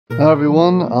Hello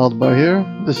everyone, Aldbar here.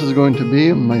 This is going to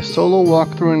be my solo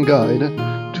walkthrough and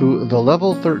guide to the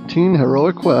level 13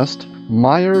 heroic quest,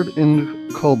 Mired in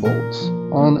Kobolds,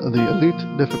 on the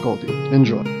Elite difficulty.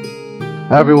 Enjoy.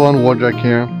 Hi everyone, Warjack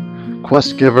here.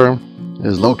 Quest Giver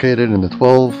is located in the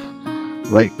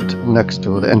 12, right next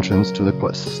to the entrance to the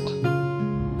quest.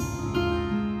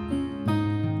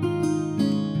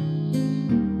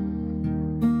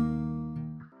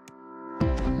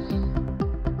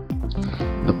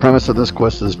 The premise of this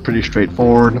quest is pretty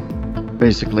straightforward.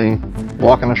 Basically,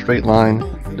 walk in a straight line,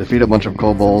 defeat a bunch of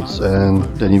kobolds, and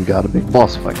then you've got a big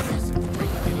boss fight.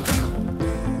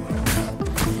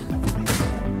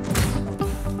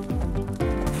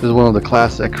 This is one of the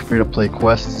classic free-to-play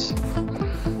quests,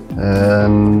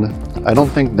 and I don't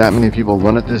think that many people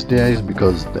run it these days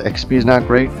because the XP is not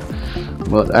great,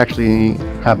 but it actually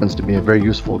happens to be a very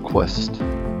useful quest.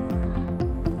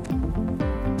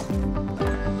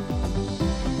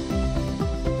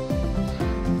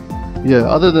 Yeah,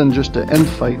 other than just the end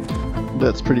fight,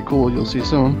 that's pretty cool, you'll see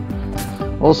soon.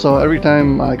 Also, every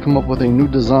time I come up with a new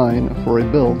design for a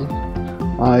build,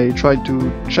 I try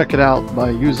to check it out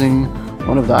by using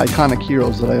one of the iconic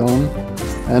heroes that I own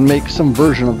and make some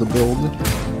version of the build.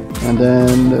 And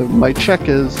then my check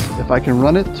is if I can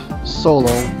run it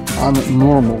solo on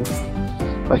normal,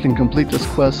 if I can complete this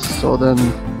quest, so then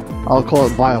I'll call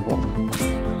it viable.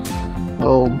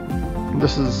 So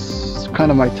this is kind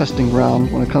of my testing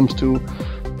ground when it comes to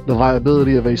the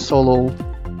viability of a solo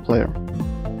player.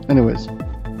 Anyways,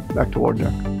 back to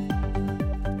Warjack.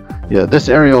 Yeah, this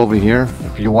area over here,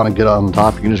 if you want to get on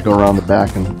top, you can just go around the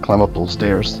back and climb up those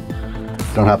stairs.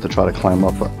 You don't have to try to climb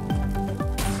up, but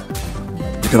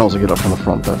you can also get up from the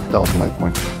front. That was my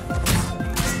point.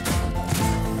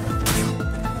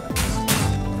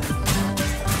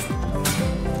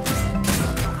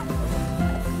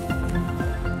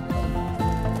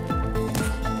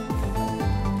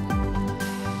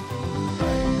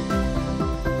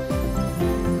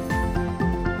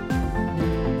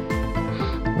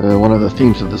 One of the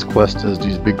themes of this quest is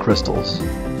these big crystals.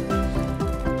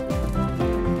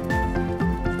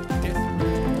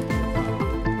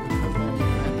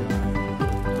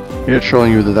 Here it's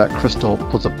showing you that crystal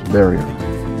puts up the barrier.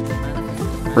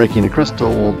 Breaking the crystal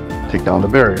will take down the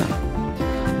barrier.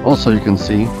 Also, you can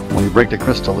see when you break the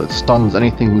crystal, it stuns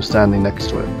anything who's standing next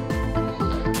to it.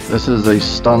 This is a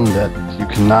stun that you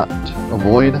cannot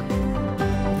avoid.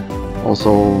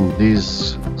 Also,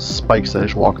 these spikes that I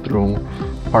just walked through,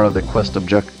 part of the quest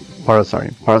part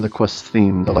of the quest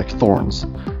theme, they're like thorns.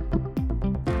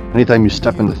 Anytime you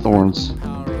step into thorns,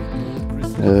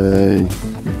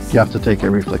 you have to take a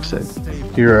reflex save.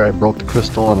 Here I broke the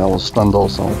crystal and I was stunned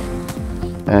also.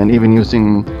 And even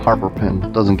using Harper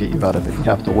Pin doesn't get you out of it. You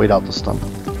have to wait out the stun.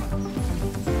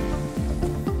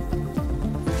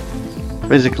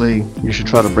 Basically, you should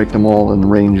try to break them all in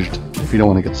ranged if you don't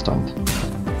want to get stunned.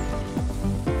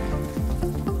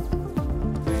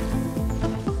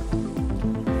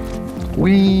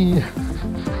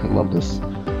 I love this.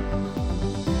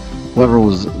 Whoever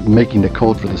was making the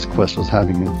code for this quest was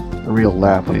having a real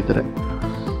laugh when he did it.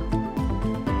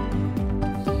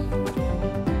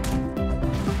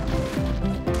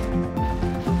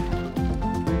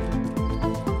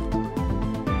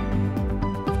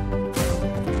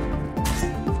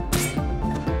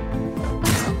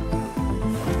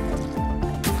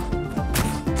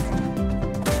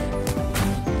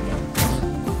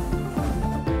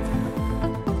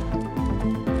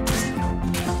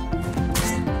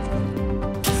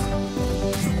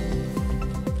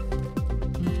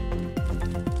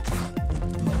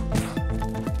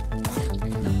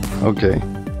 Okay,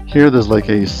 here there's like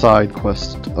a side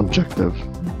quest objective.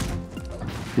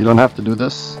 You don't have to do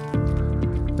this.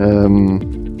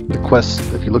 The quest,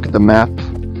 if you look at the map,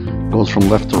 goes from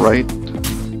left to right,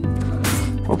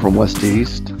 or from west to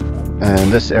east,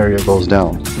 and this area goes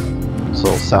down,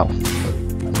 so south.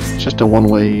 It's just a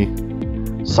one-way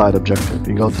side objective.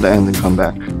 You go to the end and come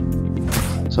back.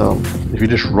 So if you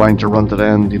just run to the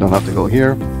end, you don't have to go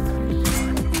here.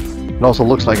 It also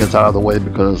looks like it's out of the way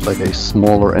because it's like a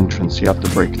smaller entrance you have to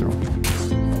break through.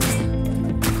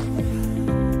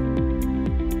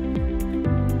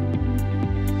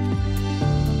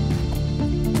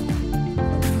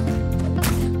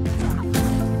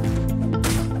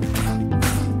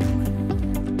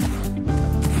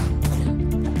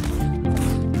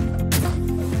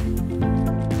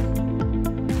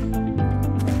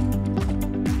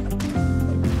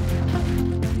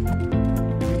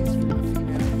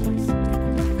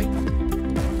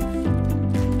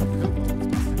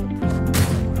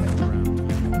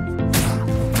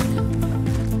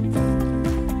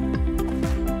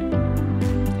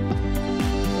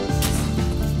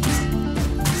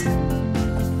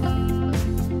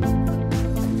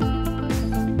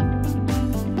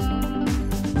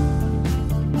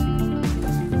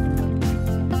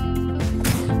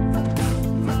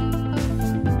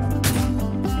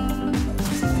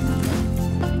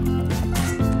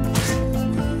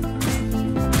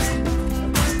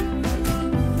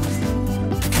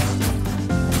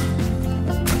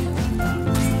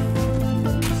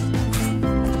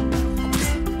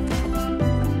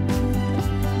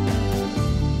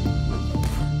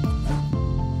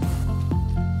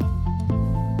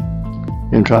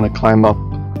 I'm trying to climb up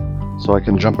so I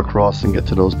can jump across and get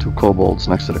to those 2 kobolds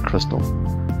next to the crystal.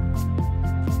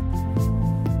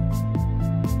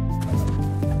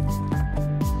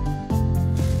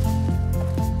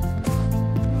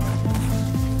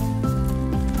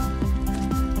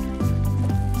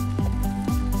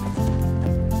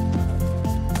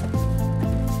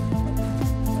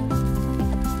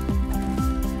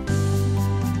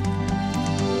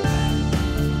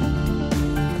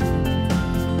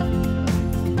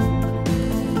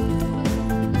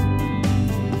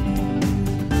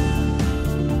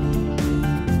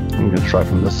 I'm gonna try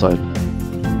from this side.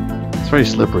 It's very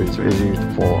slippery, it's very easy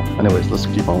to fall. Anyways, let's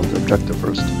keep on with the objective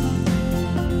first.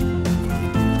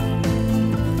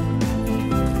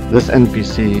 This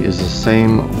NPC is the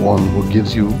same one who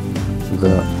gives you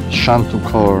the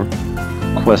Shantukar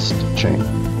quest chain.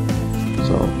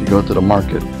 So if you go to the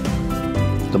market,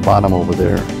 at the bottom over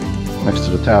there, next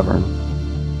to the tavern,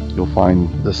 you'll find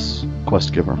this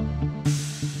quest giver.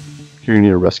 Here you need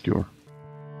a rescuer.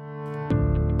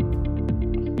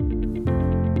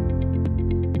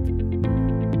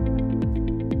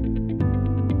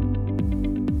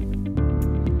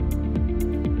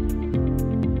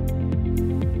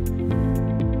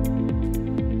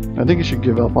 I think you should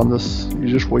give up on this. You're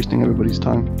just wasting everybody's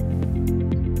time.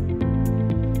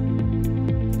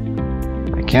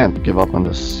 I can't give up on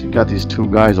this. You got these 2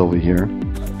 guys over here.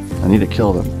 I need to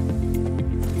kill them.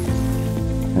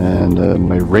 And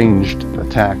my ranged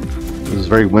attack is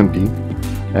very wimpy.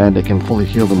 And they can fully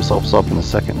heal themselves up in a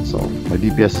second. So my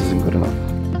DPS isn't good enough.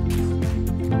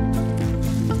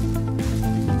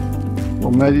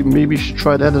 Well, maybe you should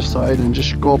try the other side and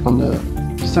just go up on the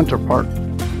center part.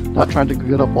 Not trying to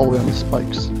get up all the way on the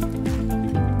spikes.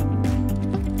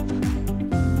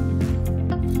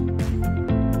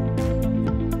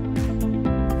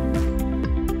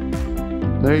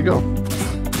 There you go.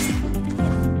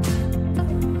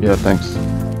 Yeah, thanks.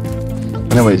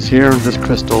 Anyways, here this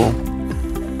crystal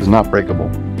is not breakable.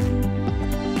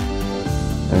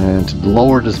 And to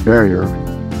lower this barrier,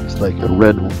 it's like a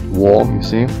red wall, you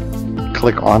see?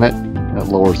 Click on it, and it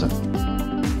lowers it.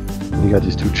 And you got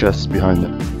these 2 chests behind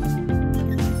it.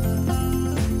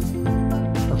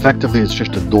 Effectively, it's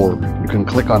just a door. You can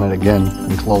click on it again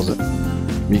and close it.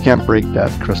 You can't break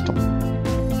that crystal.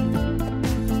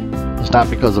 It's not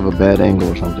because of a bad angle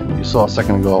or something. You saw a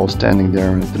second ago I was standing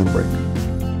there and it didn't break.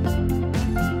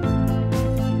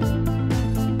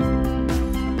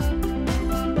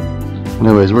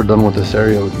 Anyways, we're done with this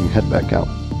area. We can head back out.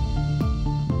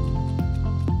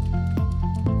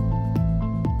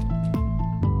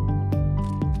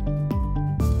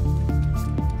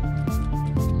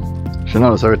 You should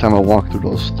notice every time I walk through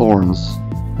those thorns,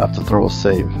 I have to throw a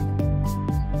save.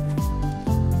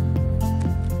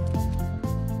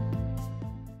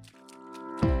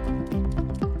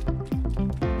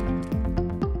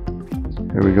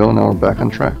 Here we go, now we're back on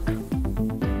track.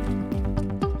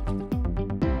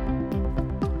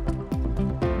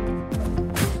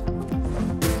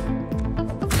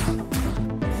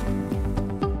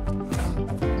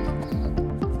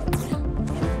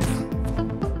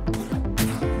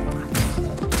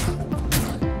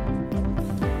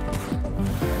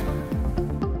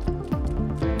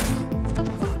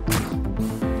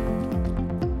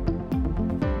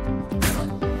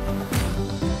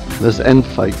 This end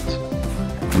fight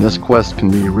in this quest can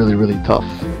be really tough,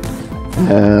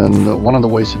 and one of the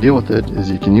ways to deal with it is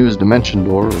you can use Dimension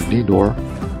Door or D Door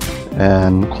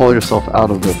and call yourself out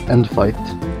of the end fight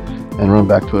and run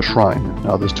back to a shrine.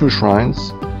 Now there's 2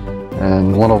 shrines,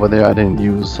 and one over there I didn't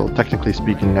use, so technically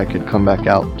speaking I could come back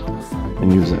out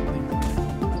and use it.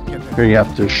 Here you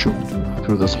have to shoot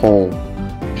through this hole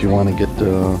if you want to get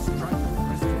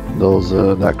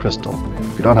that crystal.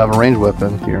 If you don't have a ranged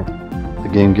weapon, here the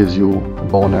game gives you a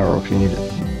bow and arrow if you need it.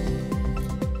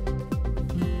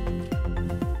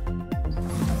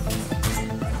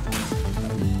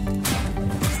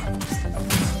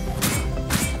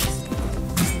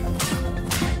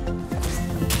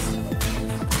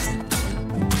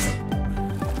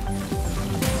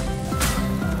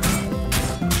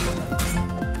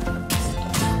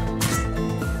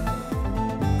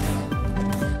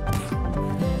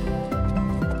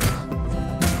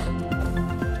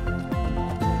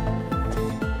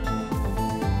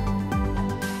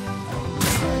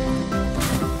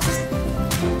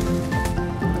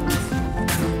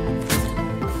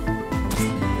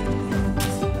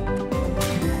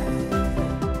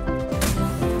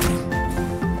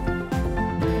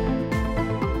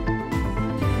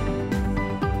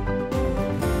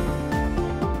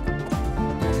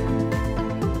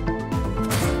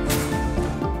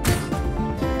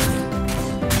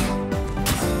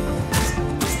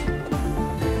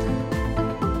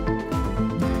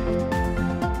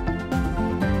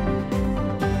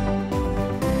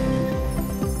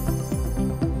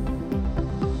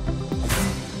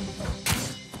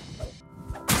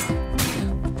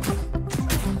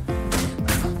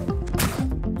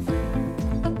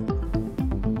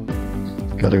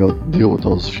 gotta go deal with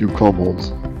those few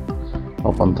kobolds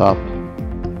up on top.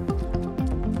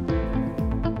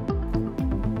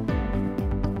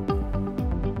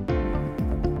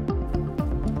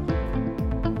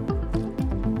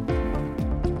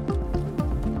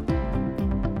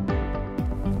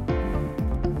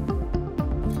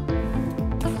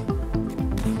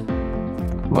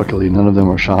 Luckily, none of them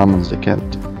are shamans. They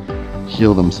can't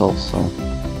heal themselves, so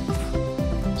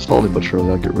slowly but surely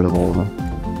I'll get rid of all of them.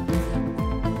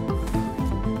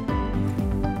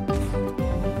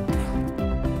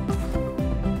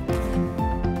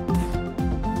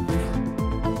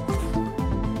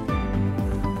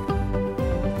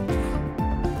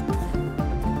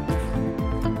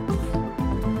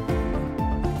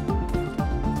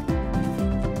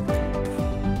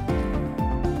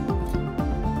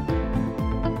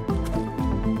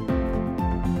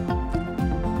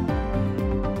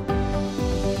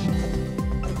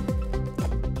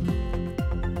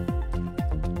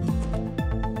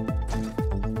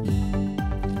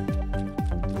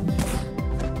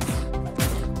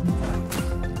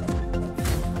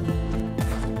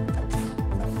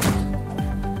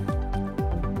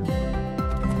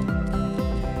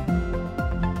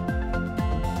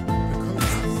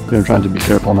 I'm trying to be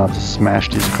careful not to smash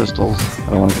these crystals. I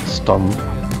don't want to get stung.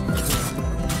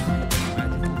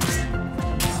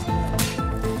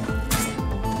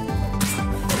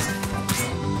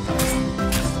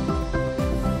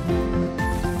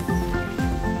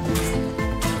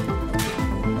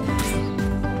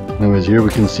 Anyways, here we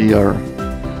can see our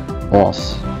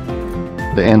boss,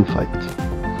 the end fight.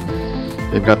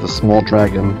 They've got the small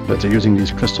dragon that they're using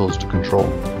these crystals to control.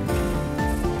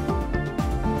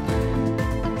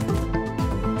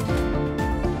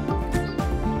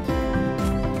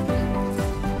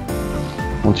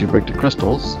 Once you break the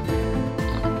crystals,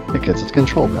 it gets its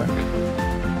control back.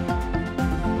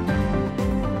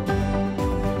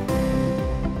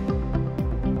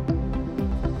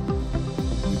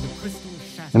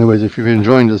 Anyways, if you're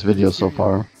enjoying this video so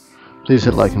far, please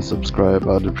hit like and subscribe.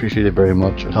 I'd appreciate it very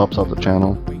much. It helps out the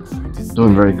channel.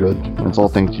 Doing very good. And it's all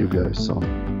thanks to you guys, so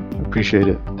I appreciate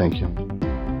it. Thank you.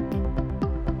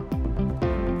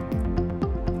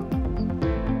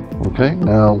 Okay,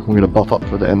 now we're going to buff up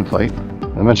for the end fight.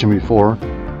 I mentioned before,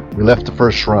 we left the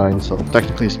first shrine, so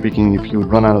technically speaking, if you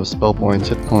would run out of spell points,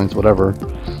 hit points, whatever,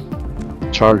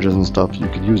 charges and stuff, you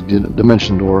could use the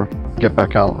dimension door, get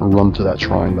back out and run to that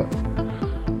shrine, but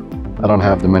I don't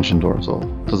have dimension door, so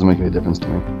it doesn't make any difference to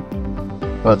me.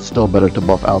 But it's still better to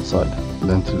buff outside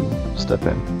than to step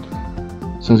in.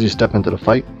 As soon as you step into the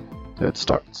fight, it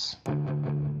starts.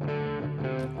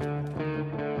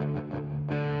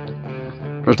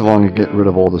 First of all, I'm going to get rid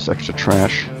of all this extra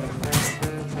trash.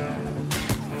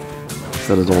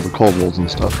 That is all the kobolds and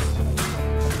stuff.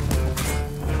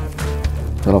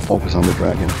 Then I'll focus on the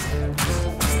dragon.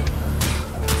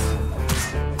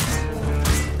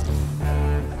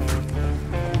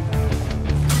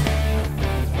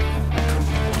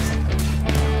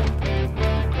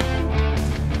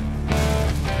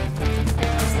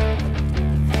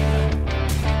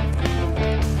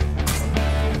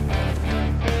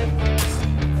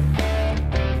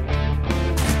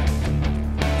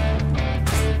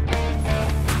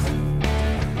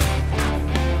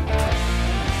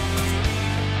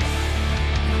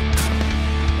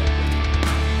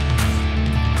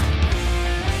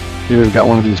 Here we've got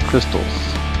one of these crystals.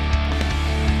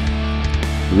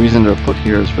 The reason they're put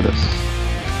here is for this.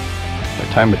 If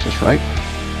I time it just right,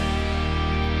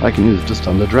 I can use it just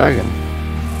on the dragon.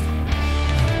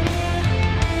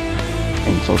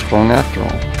 Ain't so strong after all.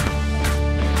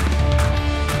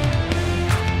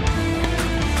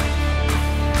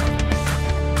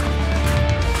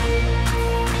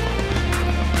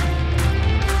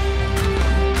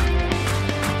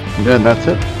 And then that's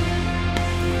it.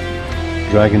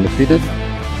 Dragon defeated.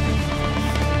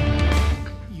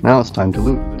 Now it's time to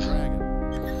loot.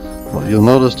 Well, you'll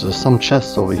notice there's some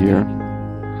chests over here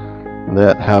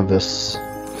that have this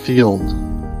field,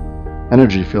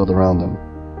 energy field around them.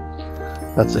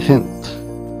 That's a hint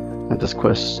that this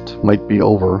quest might be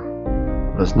over,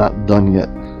 but it's not done yet.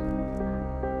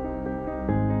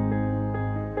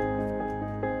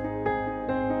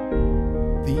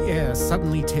 The air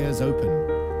suddenly tears open.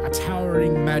 A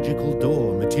towering magical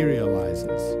door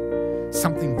materializes.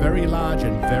 Something very large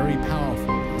and very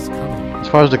powerful is coming. As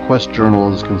far as the quest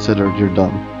journal is considered, you're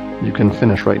done. You can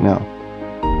finish right now.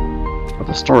 But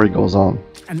the story goes on.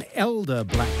 An elder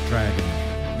black dragon.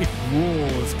 It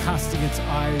roars, casting its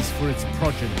eyes for its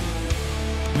progeny.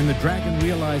 When the dragon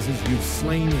realizes you've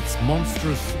slain its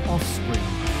monstrous offspring,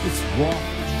 its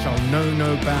wrath shall know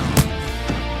no bounds.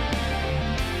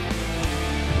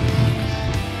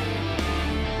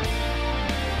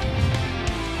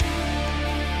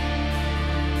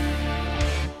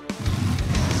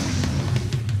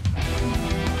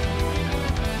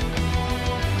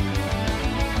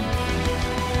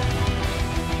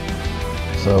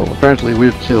 So apparently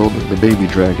we've killed the baby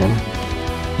dragon.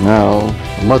 Now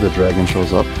the mother dragon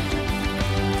shows up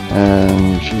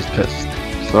and she's pissed.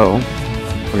 So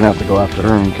we're gonna have to go after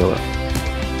her and kill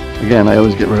her. Again, I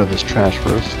always get rid of this trash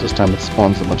first. This time it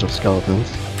spawns a bunch of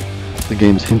skeletons. The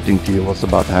game's hinting to you what's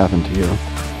about to happen to you.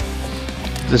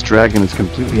 This dragon is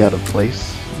completely out of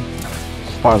place.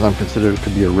 As far as I'm considered, it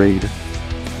could be a raid.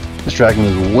 This dragon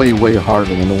is way, way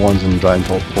harder than the ones in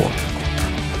Dragonfall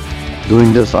 4.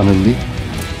 Doing this on Elite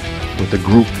with a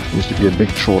group used to be a big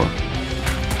chore.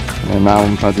 And now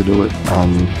I'm trying to do it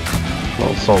on,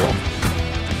 well, solo.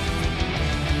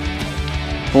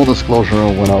 Full disclosure,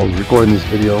 when I was recording this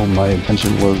video, my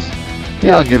intention was,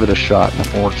 yeah, I'll give it a shot.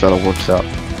 If it works out, it works out.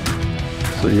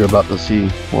 So you're about to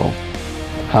see, well,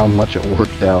 how much it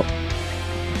worked out.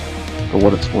 For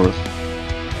what it's worth.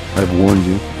 I've warned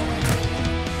you.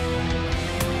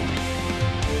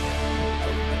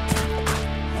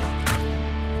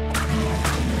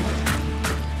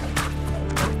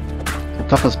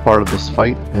 The toughest part of this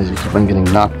fight is you keep on getting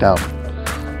knocked down,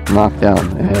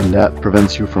 and that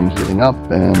prevents you from healing up,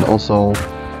 and also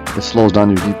it slows down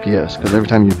your DPS, because every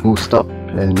time you boost up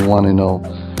and you want to,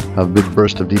 have a big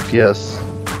burst of DPS,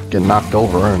 get knocked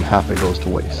over and half it goes to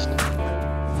waste.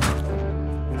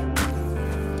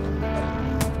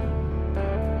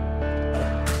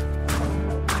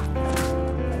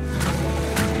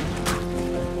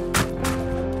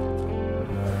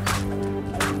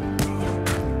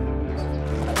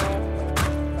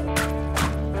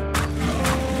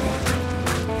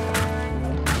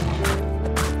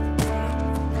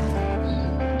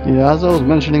 Yeah, as I was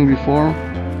mentioning before,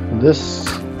 this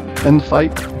end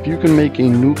fight, if you can make a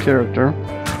new character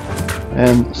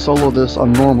and solo this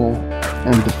on normal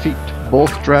and defeat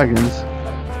both dragons,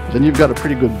 then you've got a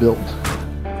pretty good build.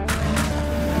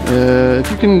 If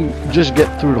you can just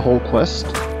get through the whole quest,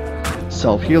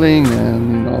 self-healing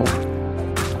and,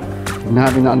 and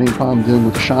having not any problem dealing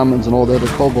with the shamans and all the other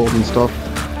kobolds and stuff,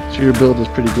 so your build is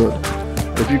pretty good.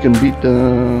 If you can beat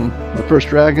the first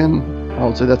dragon, I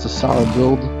would say that's a solid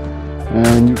build,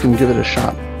 and you can give it a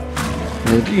shot.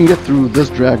 And if you can get through this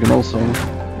dragon also,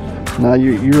 now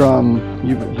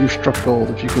you've struck gold.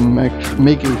 If you can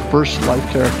make a first life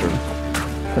character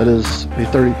that is a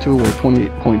 32 or 28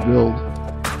 point build,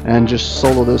 and just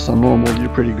solo this on normal, you're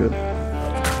pretty good.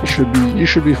 You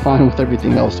should be fine with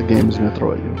everything else the game is going to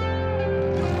throw at you.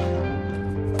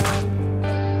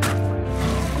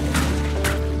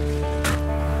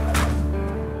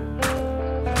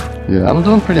 Yeah, I'm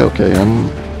doing pretty okay. I'm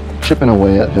chipping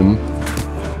away at him.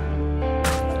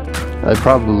 I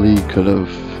probably could have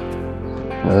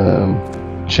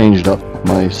changed up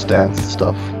my stance and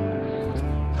stuff.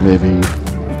 Maybe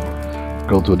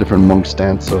go to a different monk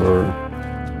stance, or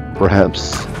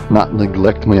perhaps not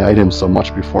neglect my items so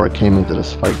much before I came into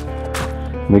this fight.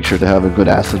 Make sure to have a good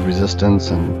acid resistance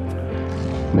and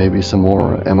maybe some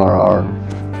more MRR,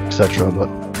 etc. But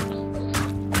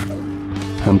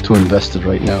I'm too invested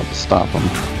right now to stop him.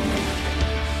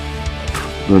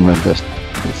 Doing my best.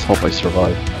 Let's hope I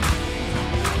survive.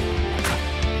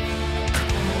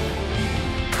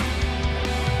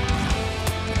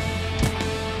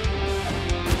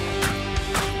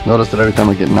 Notice that every time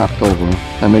I get knocked over,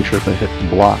 I make sure to hit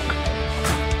block,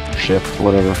 shift,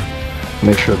 whatever.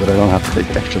 Make sure that I don't have to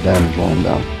take extra damage while I'm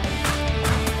down.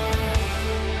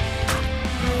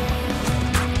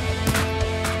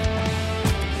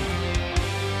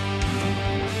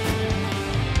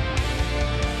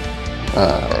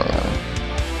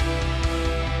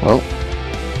 Well,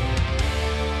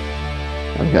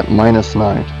 I got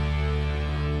 -9.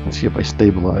 Let's see if I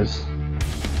stabilize.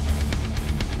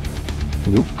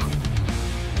 Nope.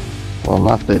 Well,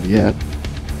 not dead yet.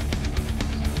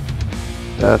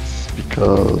 That's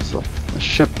because of the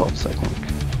ship ups, I think.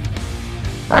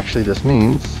 Actually, this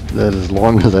means that as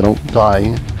long as I don't die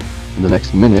in the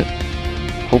next minute,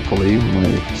 hopefully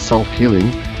my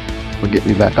self-healing will get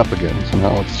me back up again. So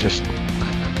now it's just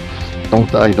don't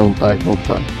die, don't die, don't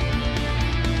die.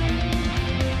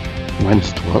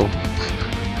 -12.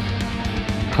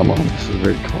 Come on, this is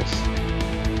very close.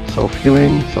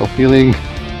 Self-healing, self-healing.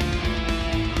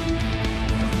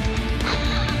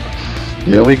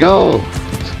 Here we go.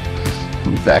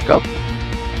 Back up.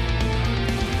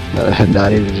 Now I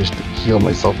need to just heal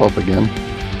myself up again.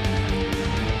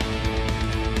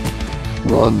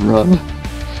 Run, run.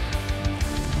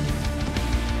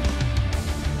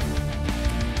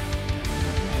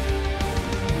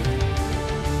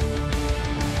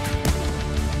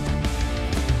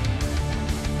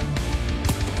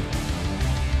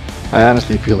 I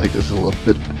honestly feel like this is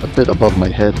a bit above my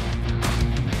head,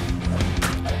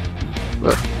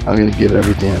 but I'm gonna give it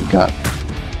everything I've got.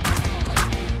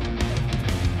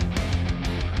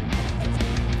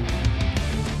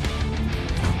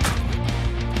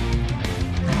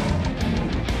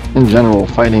 in general,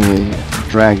 fighting a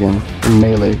dragon in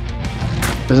melee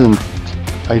isn't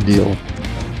ideal.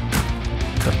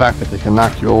 The fact that they can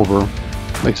knock you over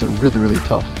makes it really, really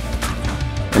tough.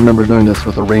 I remember doing this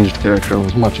with a ranged character. It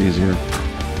was much easier.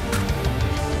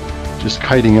 Just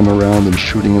kiting him around and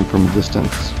shooting him from a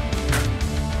distance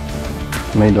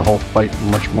made the whole fight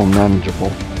much more manageable.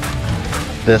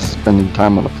 This, spending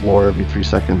time on the floor every 3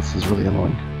 seconds, is really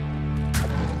annoying.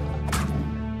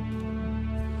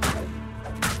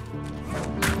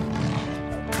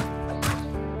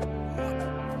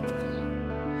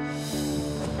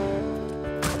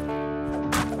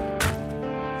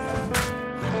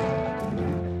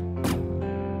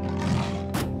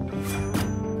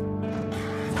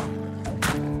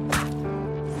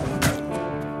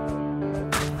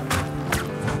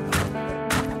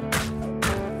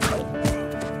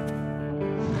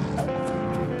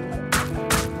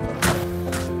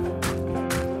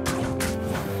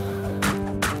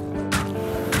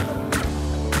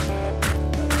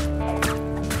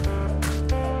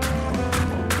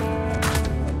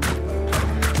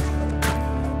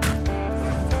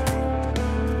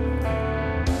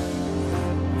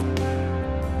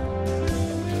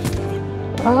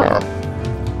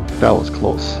 That was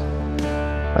close.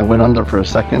 I went under for a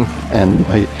second and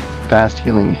my fast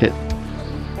healing hit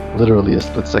literally a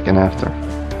split second after.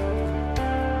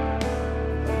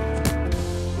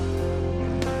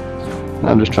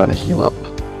 I'm just trying to heal up.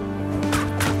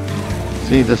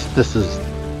 See, this is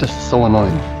so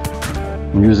annoying.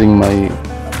 I'm using my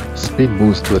speed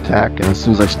boost to attack, and as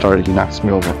soon as I started, he knocks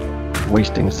me over,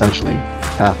 wasting essentially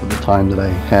half of the time that I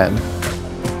had.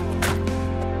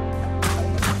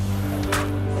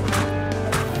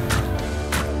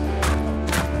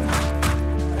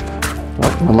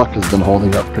 My luck has been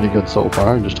holding up pretty good so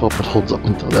far. I just hope it holds up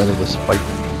until the end of this fight.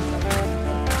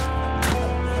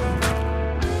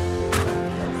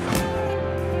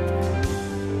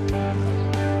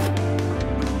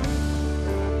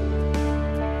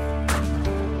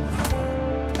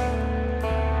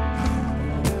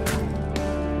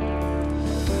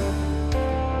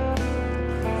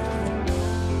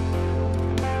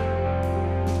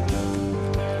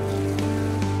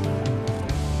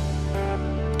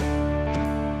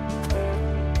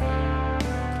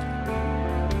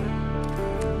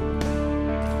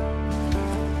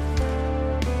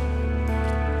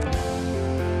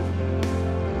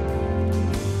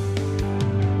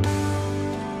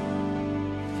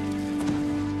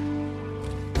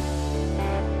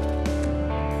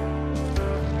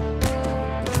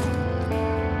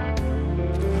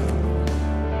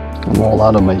 I'm all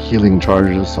out of my healing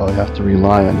charges, so I have to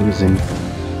rely on using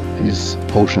these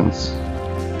potions.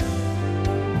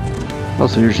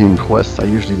 Also, usually in quests, I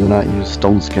usually do not use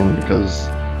stone skin because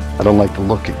I don't like the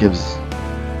look it gives.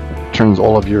 It turns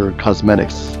all of your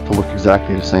cosmetics to look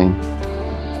exactly the same.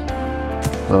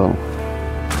 So,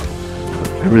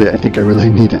 I think I really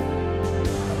need it.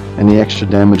 Any extra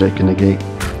damage I can negate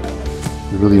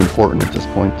is really important at this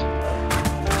point.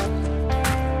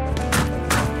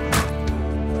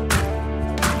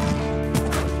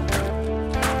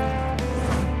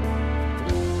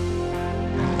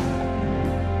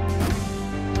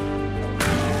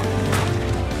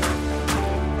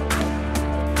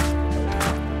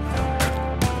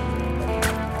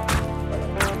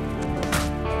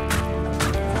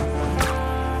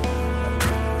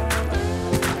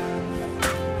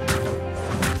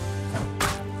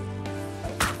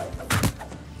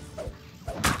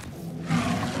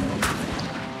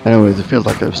 Anyways, it feels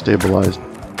like I've stabilized.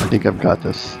 I think I've got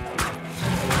this.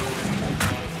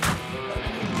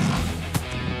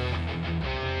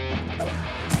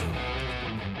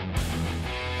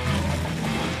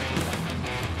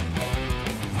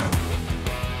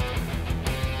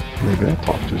 Maybe I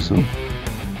talked too soon.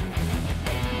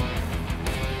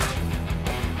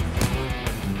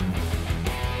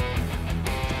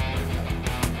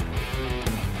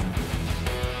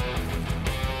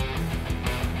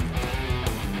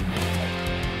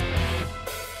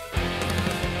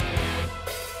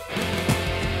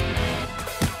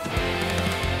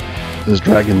 This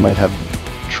dragon might have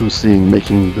true seeing,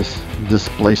 making this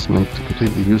displacement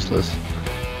completely useless,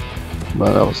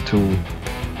 but I was too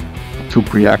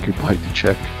preoccupied to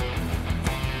check.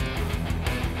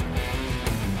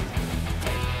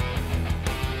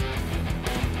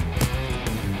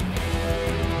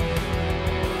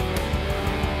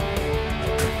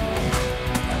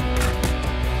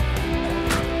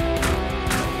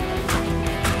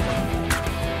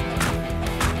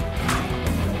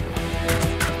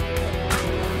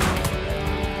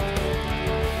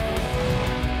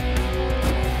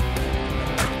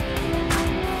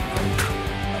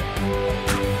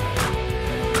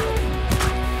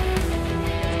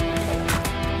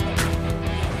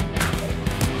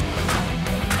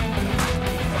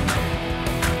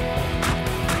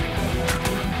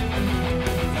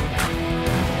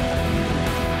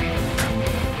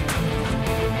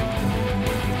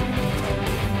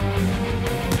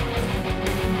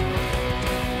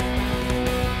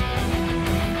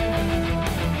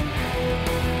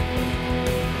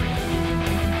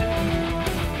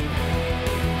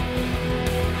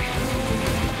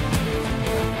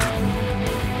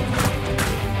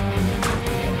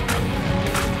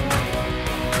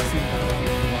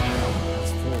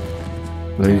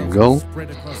 There you go.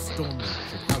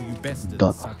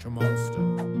 Done.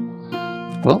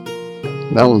 Well,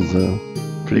 that was a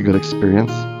pretty good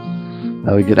experience.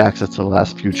 Now we get access to the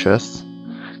last few chests.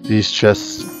 These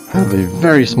chests have a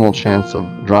very small chance of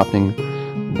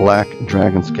dropping black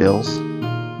dragon scales.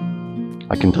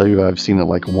 I can tell you I've seen it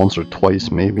like once or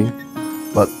twice maybe,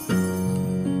 but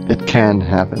it can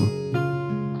happen.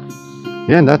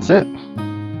 Yeah, and that's it.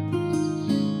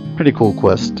 Pretty cool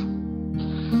quest.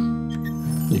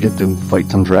 You get to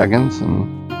fight some dragons, and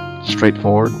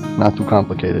straightforward, not too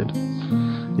complicated.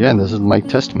 Yeah, and this is my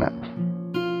test map.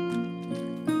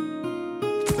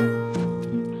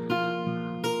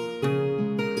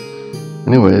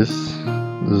 Anyways,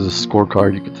 this is a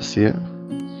scorecard, you get to see it.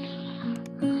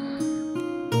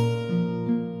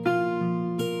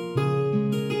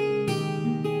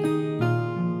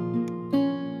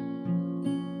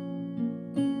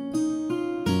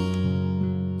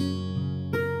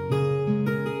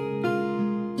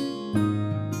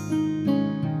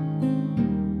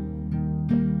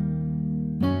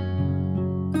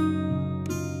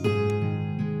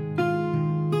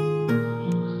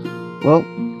 Well,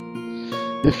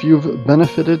 if you've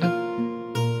benefited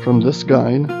from this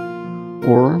guide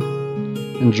or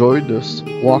enjoyed this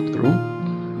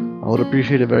walkthrough, I would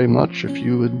appreciate it very much if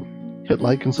you would hit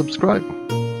like and subscribe.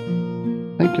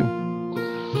 Thank you.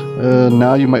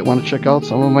 Now you might want to check out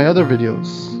some of my other videos.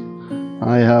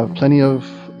 I have plenty of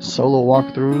solo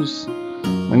walkthroughs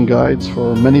and guides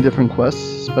for many different quests,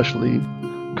 especially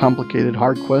complicated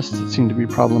hard quests that seem to be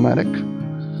problematic.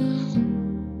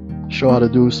 Show how to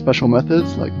do special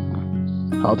methods like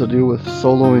how to deal with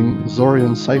soloing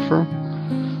Zorian Cipher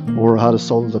or how to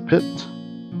solo the pit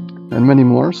and many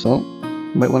more, so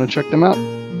you might want to check them out.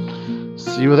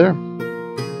 See you there.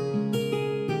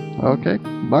 Okay,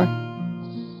 bye.